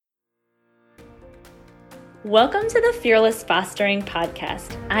Welcome to the Fearless Fostering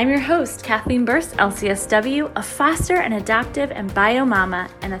Podcast. I'm your host, Kathleen Burse, LCSW, a foster and adoptive and bio mama,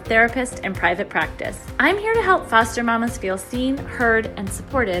 and a therapist in private practice. I'm here to help foster mamas feel seen, heard, and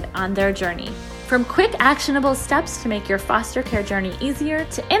supported on their journey. From quick, actionable steps to make your foster care journey easier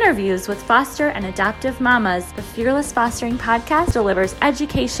to interviews with foster and adoptive mamas, the Fearless Fostering Podcast delivers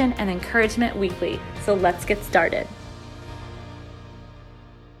education and encouragement weekly. So let's get started.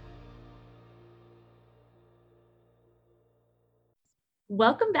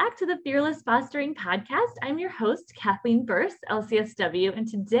 Welcome back to the Fearless Fostering Podcast. I'm your host, Kathleen Burse, LCSW, and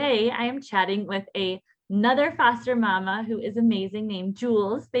today I am chatting with another foster mama who is amazing named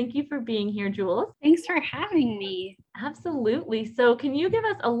Jules. Thank you for being here, Jules. Thanks for having me. Absolutely. So can you give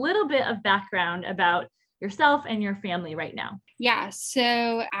us a little bit of background about yourself and your family right now? Yeah,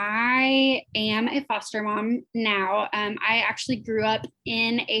 so I am a foster mom now. I actually grew up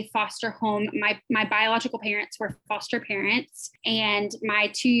in a foster home. My biological parents were foster parents, and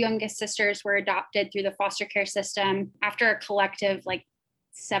my two youngest sisters were adopted through the foster care system after a collective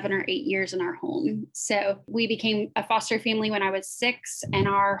 7 or 8 years in our home. So we became a foster family when I was 6, and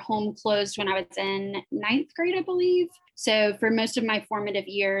our home closed when I was in 9th grade, I believe. So for most of my formative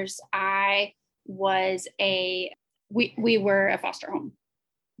years, we were a foster home.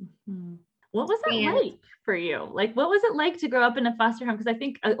 Mm-hmm. What was that like for you? What was it like to grow up in a foster home? Because I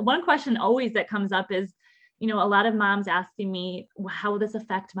think one question always that comes up is, a lot of moms asking me, how will this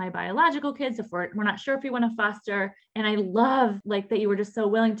affect my biological kids if we're not sure if we want to foster? And I love that you were just so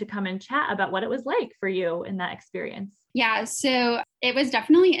willing to come and chat about what it was like for you in that experience. Yeah, so it was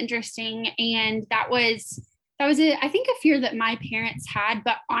definitely interesting. And that was I think a fear that my parents had,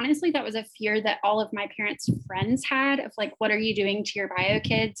 but honestly, that was a fear that all of my parents' friends had of what are you doing to your bio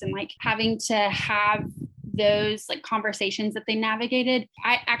kids, and having to have those conversations that they navigated.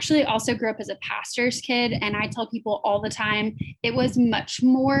 I actually also grew up as a pastor's kid, and I tell people all the time, it was much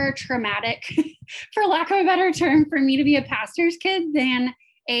more traumatic, for lack of a better term, for me to be a pastor's kid than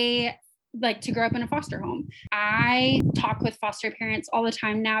to grow up in a foster home. I talk with foster parents all the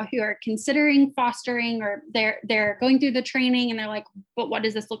time now who are considering fostering, or they're going through the training, and they're like, but what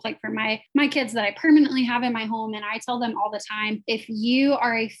does this look like for my kids that I permanently have in my home? And I tell them all the time, if you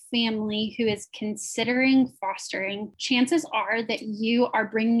are a family who is considering fostering, chances are that you are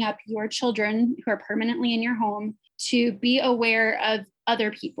bringing up your children who are permanently in your home to be aware of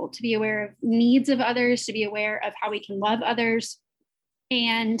other people, to be aware of needs of others, to be aware of how we can love others.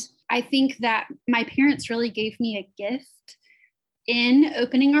 And I think that my parents really gave me a gift in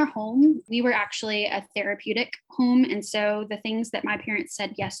opening our home. We were actually a therapeutic home. And so the things that my parents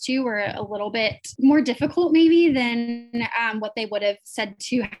said yes to were a little bit more difficult maybe than what they would have said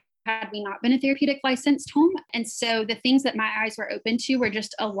to had we not been a therapeutic licensed home. And so the things that my eyes were open to were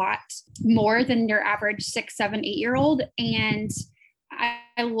just a lot more than your average 6, 7, 8-year-old. And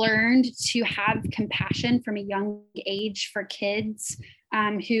I learned to have compassion from a young age for kids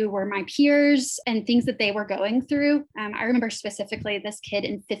who were my peers and things that they were going through. I remember specifically this kid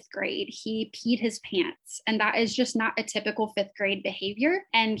in 5th grade, he peed his pants, and that is just not a typical 5th grade behavior.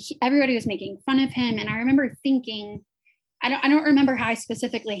 And everybody was making fun of him. And I remember thinking, I don't remember how I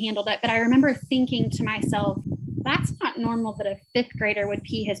specifically handled it, but I remember thinking to myself, that's not normal that a 5th grader would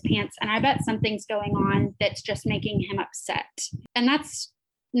pee his pants. And I bet something's going on that's just making him upset. And that's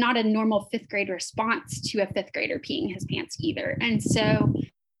not a normal 5th grade response to a 5th grader peeing his pants either. And so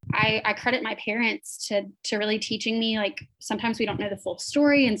I credit my parents to really teaching me, sometimes we don't know the full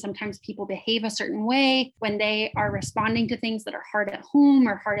story, and sometimes people behave a certain way when they are responding to things that are hard at home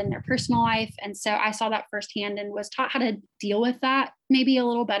or hard in their personal life. And so I saw that firsthand and was taught how to deal with that maybe a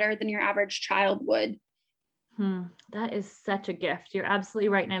little better than your average child would. That is such a gift. You're absolutely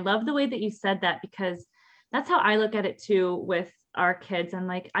right. And I love the way that you said that, because that's how I look at it too with our kids.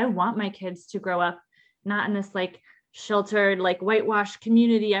 And I want my kids to grow up not in this sheltered, whitewashed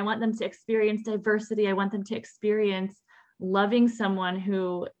community. I want them to experience diversity. I want them to experience loving someone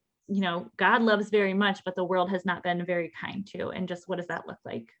who, God loves very much, but the world has not been very kind to. And just what does that look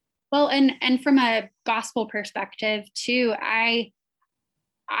like? Well, and from a gospel perspective too,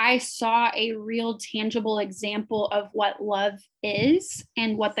 I saw a real tangible example of what love is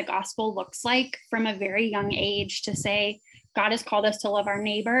and what the gospel looks like from a very young age, to say God has called us to love our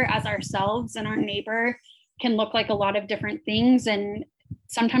neighbor as ourselves, and our neighbor can look like a lot of different things. And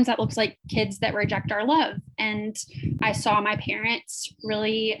sometimes that looks like kids that reject our love. And I saw my parents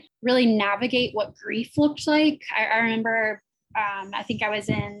really, really navigate what grief looked like. I remember, I think I was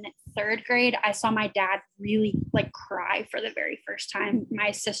in third grade, I saw my dad really like cry for the very first time.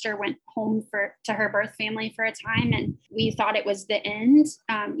 My sister went home to her birth family for a time, and we thought it was the end.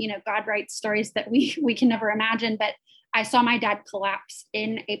 God writes stories that we can never imagine, but I saw my dad collapse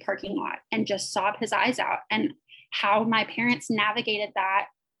in a parking lot and just sob his eyes out. And how my parents navigated that,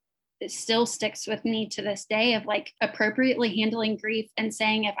 it still sticks with me to this day, of like appropriately handling grief and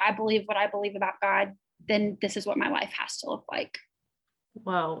saying, if I believe what I believe about God, then this is what my life has to look like.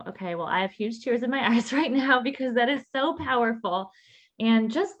 Whoa. Okay. Well, I have huge tears in my eyes right now because that is so powerful.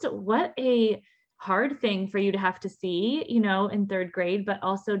 And just what a hard thing for you to have to see, in third grade, but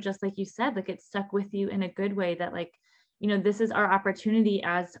also just like you said, like it stuck with you in a good way that like, this is our opportunity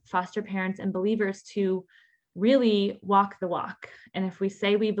as foster parents and believers to really walk the walk. And if we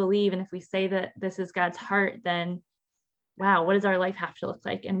say we believe, and if we say that this is God's heart, then wow, what does our life have to look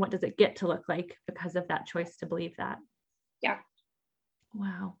like? And what does it get to look like because of that choice to believe that? Yeah.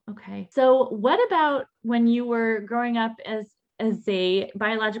 Wow. Okay. So what about when you were growing up as a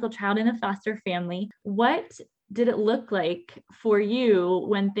biological child in a foster family? What did it look like for you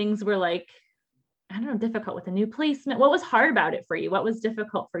when things were like, I don't know, difficult with a new placement? What was hard about it for you? What was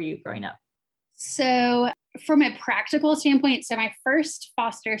difficult for you growing up? So from a practical standpoint, so my first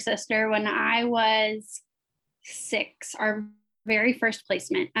foster sister, when I was 6, our very first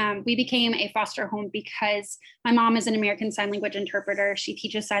placement, we became a foster home because my mom is an American Sign Language interpreter. She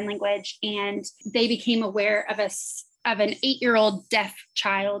teaches sign language, and they became aware of an 8-year-old deaf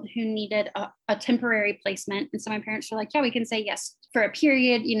child who needed a temporary placement. And so my parents were like, yeah, we can say yes for a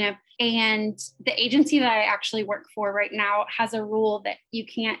period, and the agency that I actually work for right now has a rule that you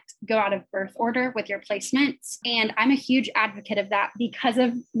can't go out of birth order with your placements. And I'm a huge advocate of that because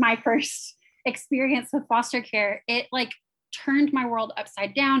of my first experience with foster care. It like turned my world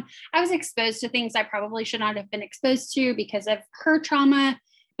upside down. I was exposed to things I probably should not have been exposed to because of her trauma,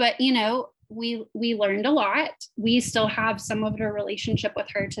 but we learned a lot. We still have some of a relationship with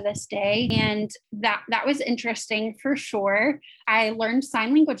her to this day. And that was interesting for sure. I learned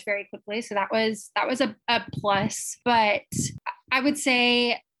sign language very quickly. So that was a plus. But I would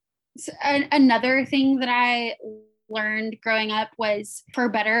say another thing that I learned growing up was, for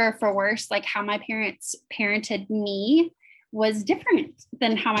better or for worse, like how my parents parented me was different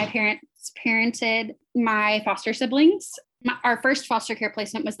than how my parents parented my foster siblings. Our first foster care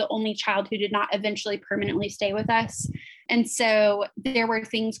placement was the only child who did not eventually permanently stay with us. And so there were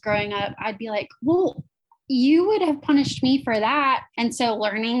things growing up, I'd be like, well, you would have punished me for that. And so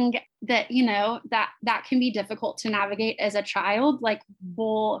learning that, that can be difficult to navigate as a child, like,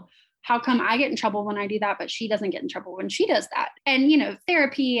 well, how come I get in trouble when I do that, but she doesn't get in trouble when she does that? And,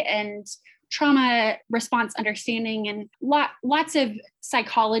 therapy and trauma response understanding and lots of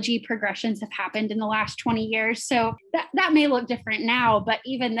psychology progressions have happened in the last 20 years. So that may look different now, but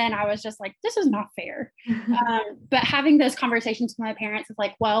even then I was just like, this is not fair. But having those conversations with my parents is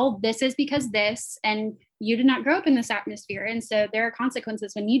like, well, this is because this, and you did not grow up in this atmosphere. And so there are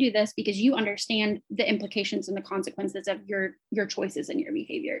consequences when you do this because you understand the implications and the consequences of your choices and your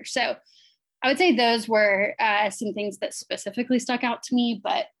behavior. So I would say those were some things that specifically stuck out to me,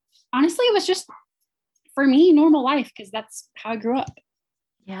 but honestly, it was just, for me, normal life because that's how I grew up.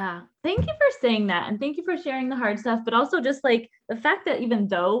 Yeah. Thank you for saying that. And thank you for sharing the hard stuff, but also just like the fact that even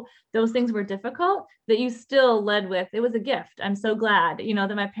though those things were difficult, that you still led with, it was a gift. I'm so glad,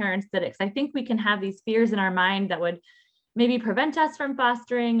 that my parents did it. Cause I think we can have these fears in our mind that would maybe prevent us from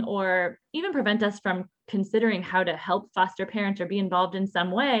fostering, or even prevent us from considering how to help foster parents or be involved in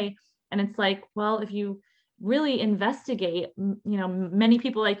some way. And it's like, well, if you really investigate, many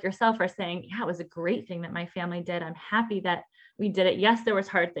people like yourself are saying, yeah, it was a great thing that my family did. I'm happy that we did it. Yes, there was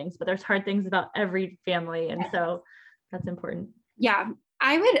hard things, but there's hard things about every family. And so that's important. Yeah.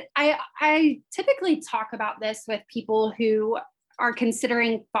 I typically talk about this with people who are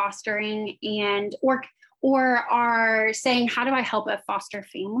considering fostering or are saying, how do I help a foster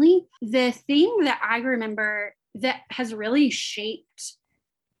family? The thing that I remember that has really shaped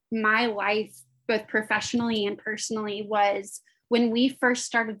my life, both professionally and personally, was when we first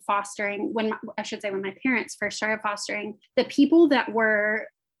started fostering, when my parents first started fostering, the people that were,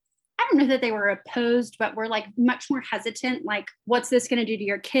 I don't know that they were opposed, but were like much more hesitant, like, what's this going to do to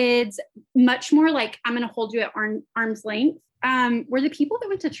your kids? Much more like, I'm going to hold you at arm's length, were the people that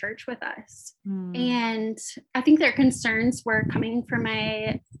went to church with us. And I think their concerns were coming from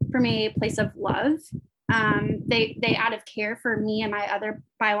a place of love. They out of care for me and my other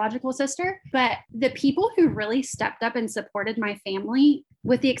biological sister, but the people who really stepped up and supported my family,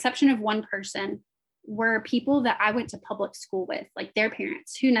 with the exception of one person, were people that I went to public school with, like their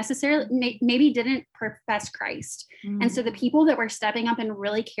parents who necessarily maybe didn't profess Christ. Mm-hmm. And so the people that were stepping up and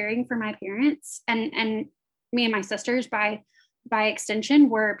really caring for my parents and me and my sisters by extension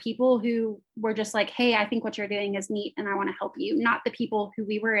were people who were just like, hey, I think what you're doing is neat and I want to help you. Not the people who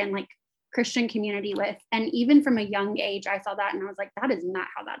we were in like Christian community with. And even from a young age, I saw that and I was like, that is not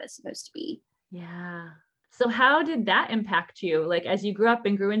how that is supposed to be. Yeah. So how did that impact you? Like as you grew up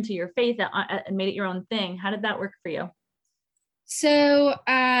and grew into your faith and made it your own thing, how did that work for you? So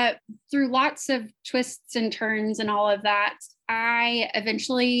through lots of twists and turns and all of that, I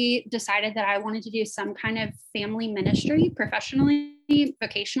eventually decided that I wanted to do some kind of family ministry professionally,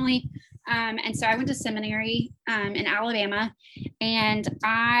 vocationally. And so I went to seminary in Alabama and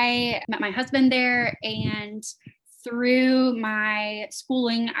I met my husband there, and through my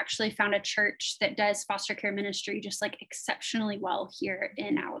schooling, actually found a church that does foster care ministry just like exceptionally well here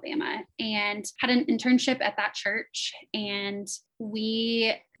in Alabama, and had an internship at that church. And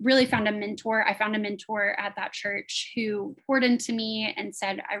we really found a mentor. I found a mentor at that church who poured into me and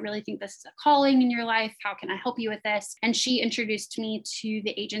said, I really think this is a calling in your life. How can I help you with this? And she introduced me to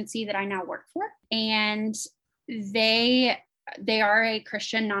the agency that I now work for. And they are a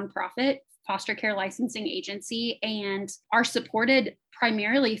Christian nonprofit foster care licensing agency and are supported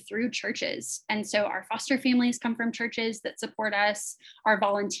primarily through churches. And so our foster families come from churches that support us. Our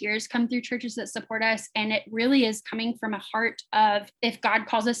volunteers come through churches that support us. And it really is coming from a heart of, if God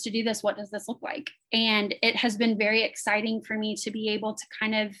calls us to do this, what does this look like? And it has been very exciting for me to be able to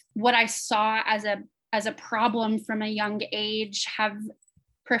kind of, what I saw as a problem from a young age, have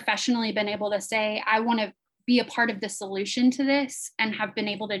professionally been able to say, I want to be a part of the solution to this, and have been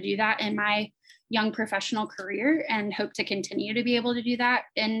able to do that in my young professional career, and hope to continue to be able to do that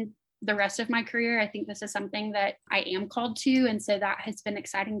in the rest of my career. I think this is something that I am called to. And so that has been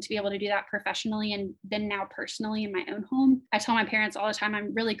exciting to be able to do that professionally, and then now personally in my own home. I tell my parents all the time,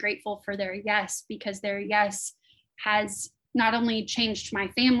 I'm really grateful for their yes, because their yes has not only changed my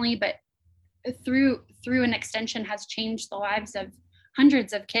family, but through an extension has changed the lives of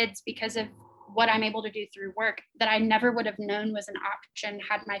hundreds of kids because of what I'm able to do through work that I never would have known was an option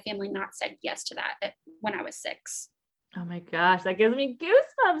had my family not said yes to that when I was 6. Oh my gosh, that gives me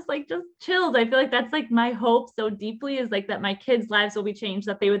goosebumps, like just chills. I feel like that's like my hope so deeply, is like that my kids' lives will be changed,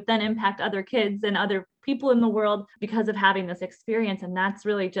 that they would then impact other kids and other people in the world because of having this experience. And that's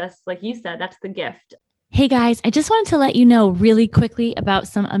really just, like you said, that's the gift. Hey guys, I just wanted to let you know really quickly about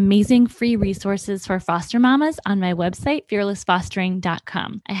some amazing free resources for foster mamas on my website,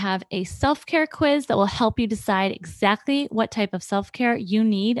 fearlessfostering.com. I have a self-care quiz that will help you decide exactly what type of self-care you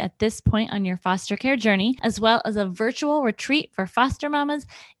need at this point on your foster care journey, as well as a virtual retreat for foster mamas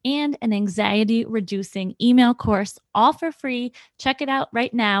and an anxiety-reducing email course, all for free. Check it out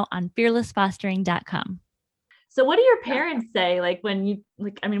right now on fearlessfostering.com. So what do your parents say? Like when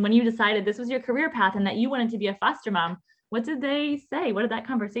you decided this was your career path and that you wanted to be a foster mom, what did they say? What did that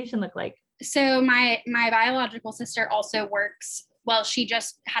conversation look like? So my biological sister also works. Well, she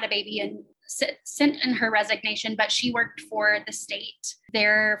just had a baby and sent in her resignation, but she worked for the state,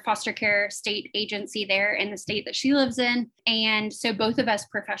 their foster care state agency there in the state that she lives in. And so both of us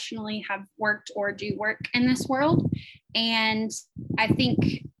professionally have worked or do work in this world. And I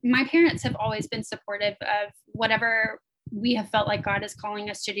think my parents have always been supportive of whatever we have felt like God is calling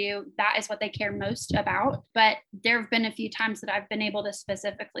us to do. That is what they care most about. But there have been a few times that I've been able to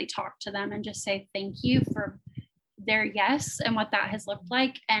specifically talk to them and just say thank you for their yes and what that has looked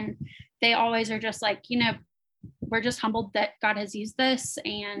like. And they always are just like, we're just humbled that God has used this.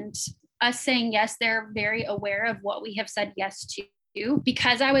 And us saying yes, they're very aware of what we have said yes to.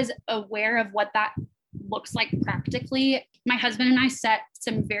 Because I was aware of what that looks like practically, my husband and I set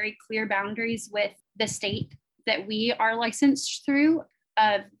some very clear boundaries with the state that we are licensed through.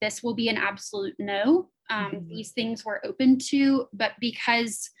 This will be an absolute no. These things we're open to, but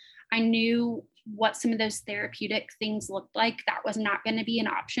because I knew what some of those therapeutic things looked like, that was not going to be an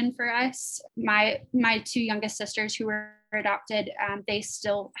option for us. My 2 youngest sisters who were adopted, they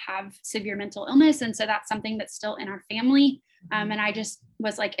still have severe mental illness. And so that's something that's still in our family. And I just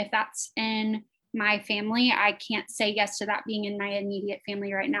was like, if that's in my family, I can't say yes to that being in my immediate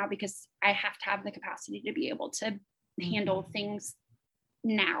family right now, because I have to have the capacity to be able to handle things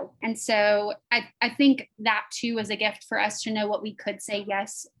now. And so I think that too was a gift for us to know what we could say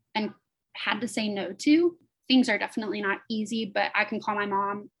yes and had to say no to. Things are definitely not easy, but I can call my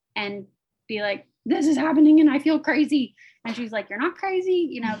mom and be like, this is happening and I feel crazy. And she's like, you're not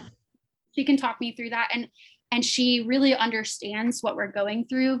crazy. She can talk me through that. And she really understands what we're going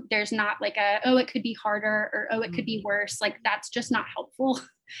through. There's not like it could be harder, or, it could be worse. Like, that's just not helpful.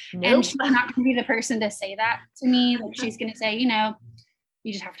 Nope. And she's not going to be the person to say that to me. Like she's going to say, you know,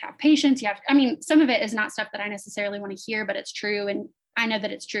 you just have to have patience. I mean, some of it is not stuff that I necessarily want to hear, but it's true. And I know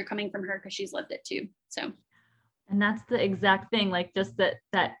that it's true coming from her because she's lived it too. So. And that's the exact thing, like just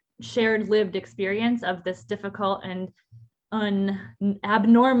that shared lived experience of this difficult and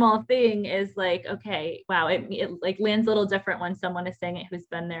abnormal thing is like, okay, wow, it like lands a little different when someone is saying it who's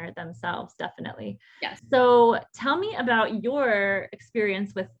been there themselves, definitely. Yes. So tell me about your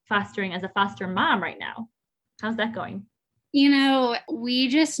experience with fostering as a foster mom right now. How's that going? You know, we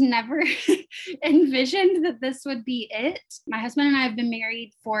just never envisioned that this would be it. My husband and I have been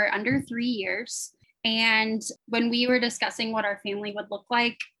married for under 3 years. And when we were discussing what our family would look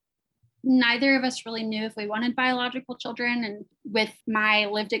like, neither of us really knew if we wanted biological children. And with my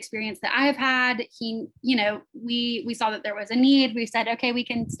lived experience that I have had, we saw that there was a need. We said, okay, we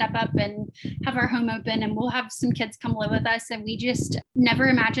can step up and have our home open and we'll have some kids come live with us. And we just never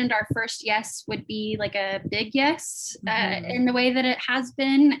imagined our first yes would be like a big yes in the way that it has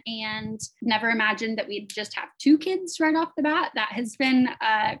been. And never imagined that we'd just have 2 kids right off the bat. That has been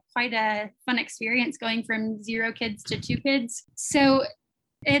quite a fun experience going from 0 kids to 2 kids. So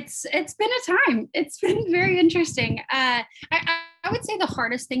it's been a time. It's been very interesting. I would say the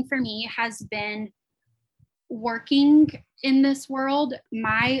hardest thing for me has been working in this world.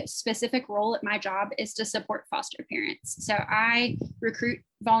 My specific role at my job is to support foster parents. So I recruit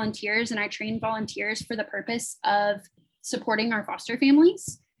volunteers and I train volunteers for the purpose of supporting our foster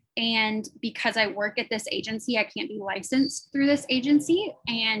families. And because I work at this agency, I can't be licensed through this agency.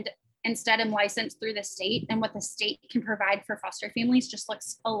 And instead, I'm licensed through the state, and what the state can provide for foster families just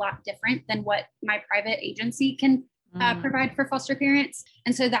looks a lot different than what my private agency can provide for foster parents.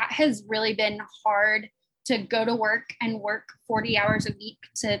 And so that has really been hard to go to work and work 40 hours a week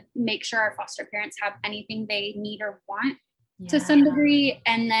to make sure our foster parents have anything they need or want to some degree.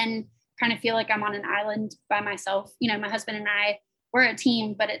 And then kind of feel like I'm on an island by myself. You know, my husband and I, we're a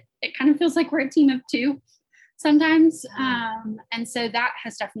team, but it kind of feels like we're a team of 2 sometimes. And so that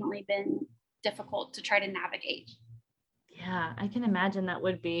has definitely been difficult to try to navigate. Yeah, I can imagine that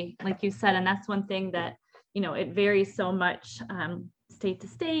would be, like you said, and that's one thing that, you know, it varies so much state to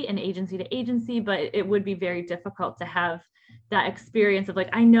state and agency to agency, but it would be very difficult to have that experience of like,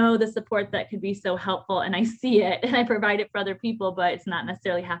 I know the support that could be so helpful and I see it and I provide it for other people, but it's not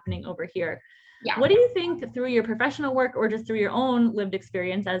necessarily happening over here. Yeah. What do you think through your professional work or just through your own lived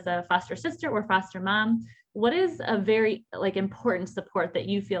experience as a foster sister or foster mom, what is a very like important support that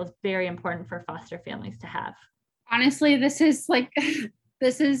you feel is very important for foster families to have? Honestly, this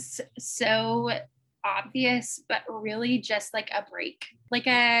is so obvious, but really just like a break, like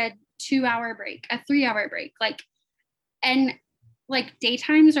a 2-hour break, a 3-hour break, and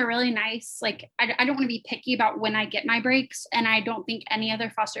daytimes are really nice. Like, I don't want to be picky about when I get my breaks. And I don't think any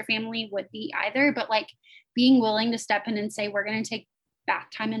other foster family would be either, but like being willing to step in and say, we're going to take bath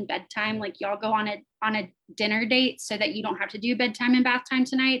time and bedtime. Like y'all go on a dinner date so that you don't have to do bedtime and bath time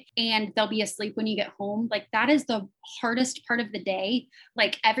tonight. And they'll be asleep when you get home. Like that is the hardest part of the day.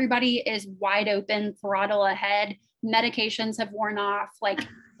 Like everybody is wide open, throttle ahead. Medications have worn off, like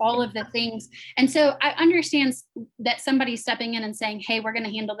all of the things. And so I understand that somebody stepping in and saying, hey, we're going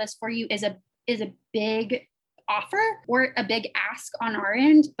to handle this for you is a big offer or a big ask on our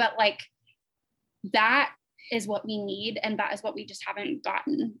end. But like that is what we need. And that is what we just haven't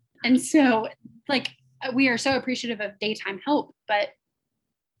gotten. And so like, we are so appreciative of daytime help, but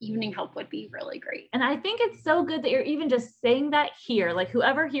evening help would be really great. And I think it's so good that you're even just saying that here, like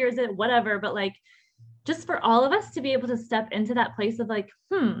whoever hears it, whatever, but like, just for all of us to be able to step into that place of like,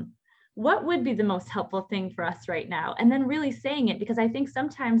 what would be the most helpful thing for us right now? And then really saying it, because I think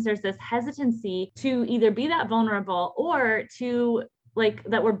sometimes there's this hesitancy to either be that vulnerable or to like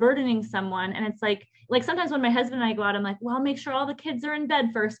that we're burdening someone. And it's like sometimes when my husband and I go out, I'm like, well, I'll make sure all the kids are in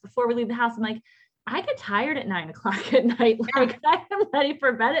bed first before we leave the house. I'm like, I get tired at 9 o'clock at night. Like I am ready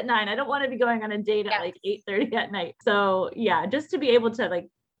for bed at 9. I don't want to be going on a date at like 8:30 at night. So yeah, just to be able to like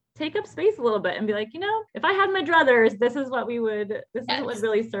take up space a little bit and be like, if I had my druthers, this is what would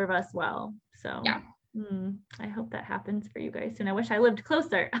really serve us well. So I hope that happens for you guys soon. I wish I lived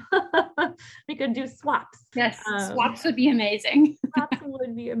closer. We could do swaps. Yes, swaps would be amazing. Swaps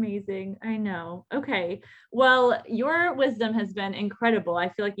would be amazing. I know. Okay. Well, your wisdom has been incredible. I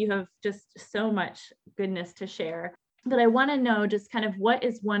feel like you have just so much goodness to share. But I want to know just kind of what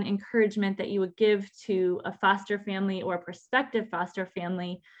is one encouragement that you would give to a foster family or a prospective foster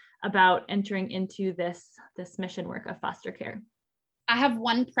family about entering into this mission work of foster care? I have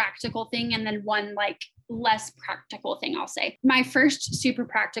one practical thing and then one like less practical thing I'll say. My first super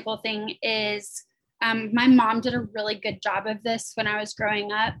practical thing is My mom did a really good job of this when I was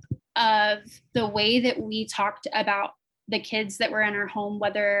growing up, of the way that we talked about the kids that were in our home,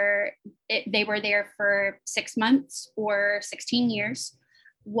 whether they were there for 6 months or 16 years,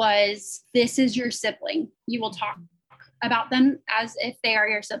 was this is your sibling. You will talk about them as if they are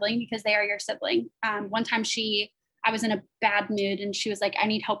your sibling because they are your sibling. One time I was in a bad mood and she was like, I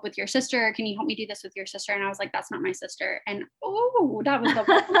need help with your sister. Can you help me do this with your sister? And I was like, that's not my sister. And oh, that was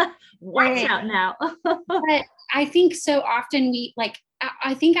the watch out now. But I think so often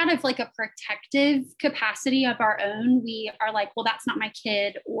I think out of like a protective capacity of our own, we are like, well, that's not my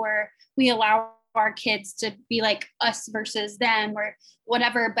kid, or we allow our kids to be like us versus them or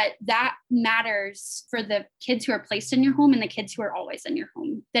whatever. But that matters for the kids who are placed in your home and the kids who are always in your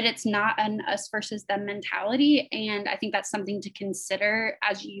home, that it's not an us versus them mentality. And I think that's something to consider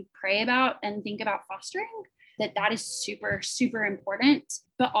as you pray about and think about fostering, that is super, super important.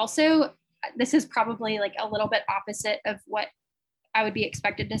 But also, this is probably like a little bit opposite of what I would be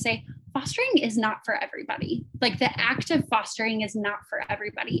expected to say. Fostering is not for everybody. Like the act of fostering is not for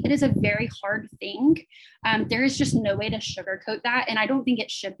everybody. It is a very hard thing. There is just no way to sugarcoat that. And I don't think it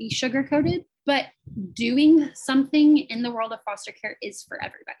should be sugarcoated, but doing something in the world of foster care is for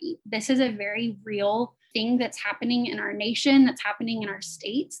everybody. This is a very real thing that's happening in our nation, that's happening in our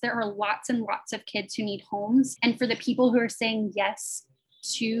states. There are lots and lots of kids who need homes. And for the people who are saying yes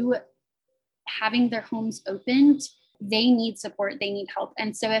to having their homes opened, they need support, they need help.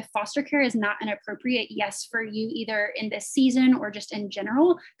 And so if foster care is not an appropriate yes for you, either in this season or just in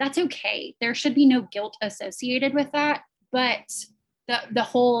general, that's okay. There should be no guilt associated with that. But the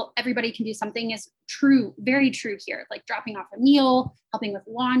whole everybody can do something is true, very true here. Like dropping off a meal, helping with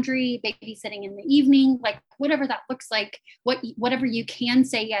laundry, babysitting in the evening, like whatever that looks like, whatever you can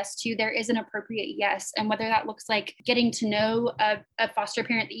say yes to, there is an appropriate yes. And whether that looks like getting to know a foster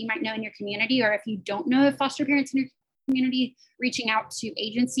parent that you might know in your community, or if you don't know of foster parents in your community, reaching out to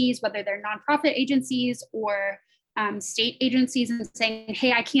agencies, whether they're nonprofit agencies or state agencies, and saying,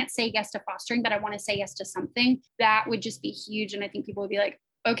 hey, I can't say yes to fostering, but I want to say yes to something, that would just be huge. And I think people would be like,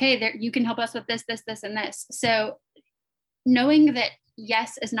 okay, there, you can help us with this, this, this, and this. So knowing that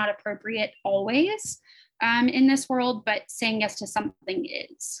yes is not appropriate always in this world, but saying yes to something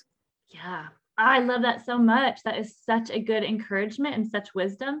is. Yeah, I love that so much. That is such a good encouragement and such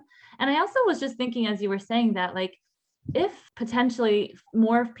wisdom. And I also was just thinking, as you were saying that, like, if potentially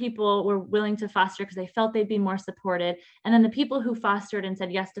more people were willing to foster because they felt they'd be more supported, and then the people who fostered and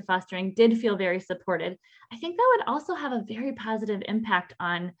said yes to fostering did feel very supported, I think that would also have a very positive impact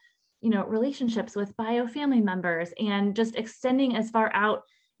on, relationships with bio family members, and just extending as far out,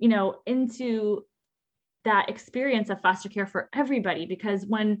 into that experience of foster care for everybody. Because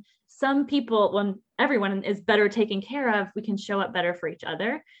when everyone is better taken care of, we can show up better for each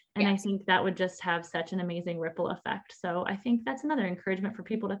other. And yes. I think that would just have such an amazing ripple effect. So I think that's another encouragement for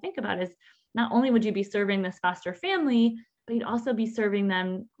people to think about, is not only would you be serving this foster family, but you'd also be serving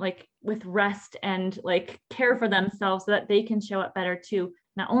them like with rest and like care for themselves, so that they can show up better too,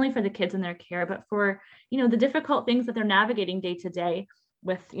 not only for the kids in their care, but for, the difficult things that they're navigating day to day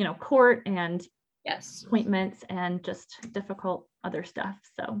with, court and yes, appointments and just difficult other stuff.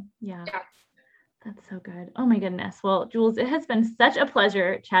 So yeah. That's so good. Oh my goodness. Well, Jules, it has been such a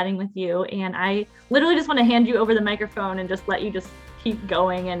pleasure chatting with you. And I literally just want to hand you over the microphone and just let you just keep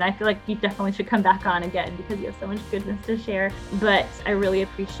going. And I feel like you definitely should come back on again because you have so much goodness to share. But I really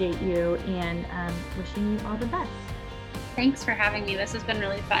appreciate you and wishing you all the best. Thanks for having me. This has been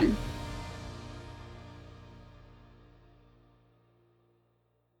really fun.